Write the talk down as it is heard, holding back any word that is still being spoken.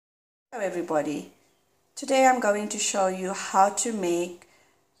Hello everybody, today I'm going to show you how to make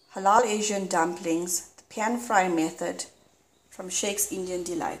Halal Asian dumplings, the pan fry method from Sheik's Indian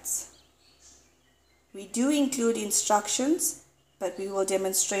Delights. We do include instructions, but we will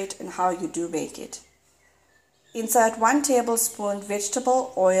demonstrate on how you do make it. Insert 1 tablespoon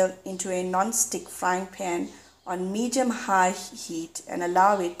vegetable oil into a non-stick frying pan on medium-high heat and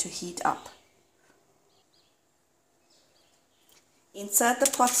allow it to heat up. Insert the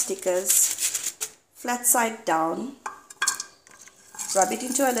pot stickers flat side down, rub it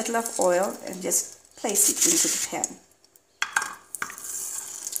into a little of oil and just place it into the pan.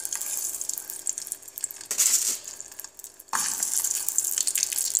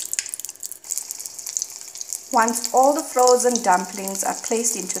 Once all the frozen dumplings are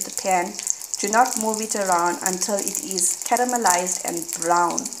placed into the pan, do not move it around until it is caramelized and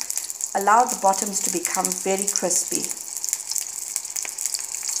brown. Allow the bottoms to become very crispy.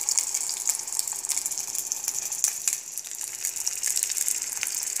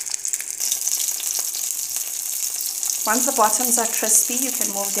 Once the bottoms are crispy, you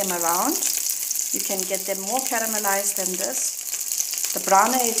can move them around. You can get them more caramelized than this. The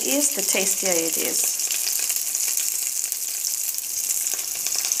browner it is, the tastier it is.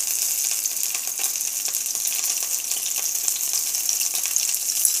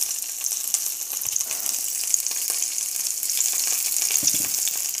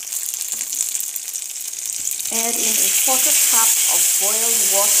 Add in a 1/4 cup of boiled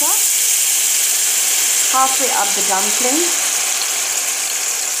water, halfway up the dumpling.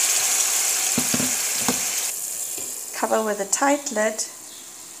 Cover with a tight lid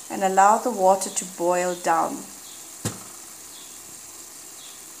and allow the water to boil down.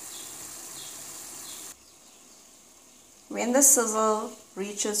 When the sizzle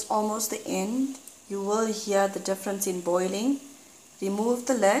reaches almost the end, you will hear the difference in boiling. Remove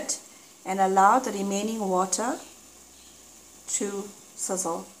the lid and allow the remaining water to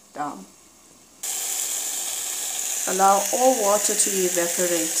sizzle down. Allow all water to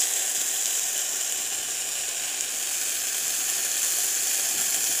evaporate.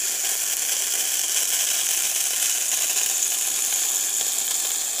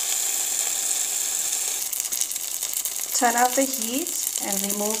 Turn off the heat and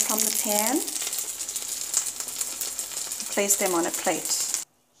remove from the pan. Place them on a plate.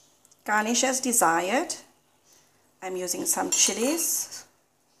 Garnish as desired. I'm using some chilies,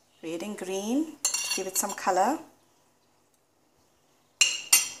 red and green, to give it some color.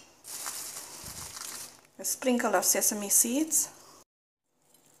 A sprinkle of sesame seeds.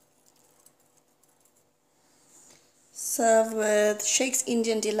 Serve with Sheik's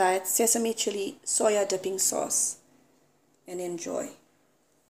Indian Delights sesame chili soya dipping sauce and enjoy.